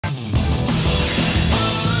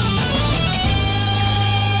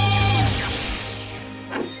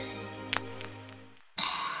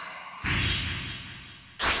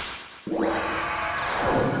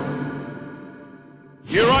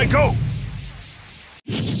go!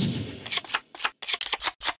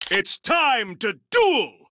 It's time to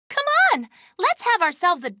duel! Come on! Let's have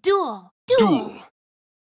ourselves a duel. Duel.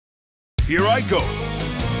 Here I go.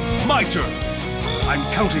 My turn. I'm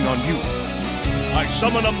counting on you. I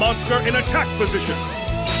summon a monster in attack position.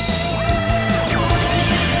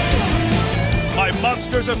 My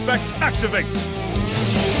monster's effect activates.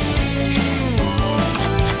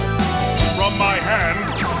 From my hand,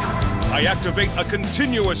 I activate a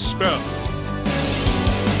continuous spell.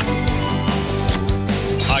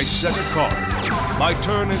 I set a card. My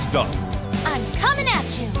turn is done. I'm coming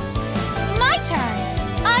at you. My turn.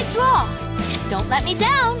 I draw. Don't let me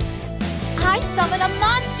down. I summon a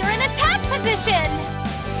monster in attack position.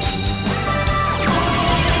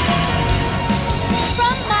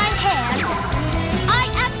 From my hand, I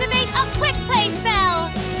activate a quick play spell.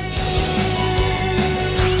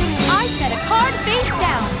 I set a card face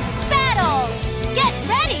down. Battle! Get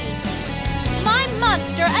ready! My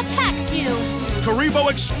monster attacks you. Karibo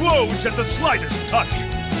explodes at the slightest touch.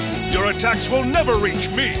 Your attacks will never reach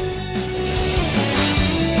me.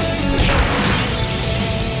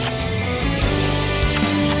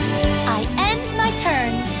 I end my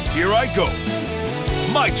turn. Here I go.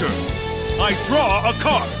 My turn. I draw a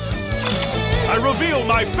card. I reveal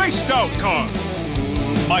my face-down card.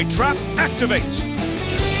 My trap activates.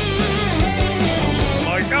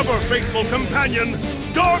 My ever-faithful companion,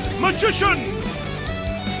 Dark Magician!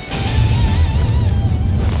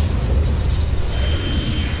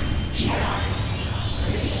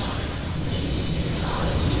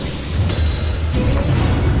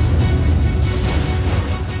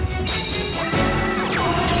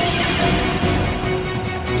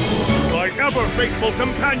 My ever-faithful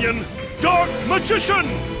companion, Dark Magician!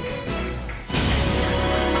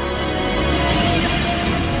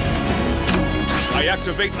 I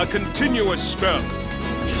activate a continuous spell.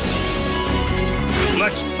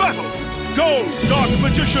 Let's battle! Go, Dark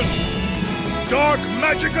Magician! Dark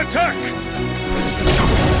Magic Attack!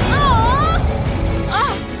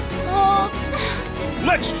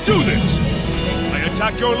 Let's do this! I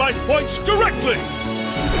attack your life points directly!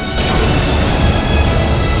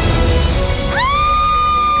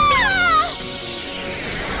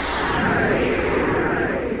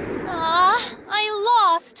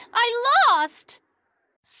 I lost!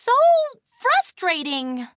 So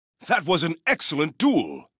frustrating. That was an excellent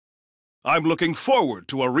duel. I'm looking forward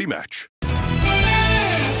to a rematch.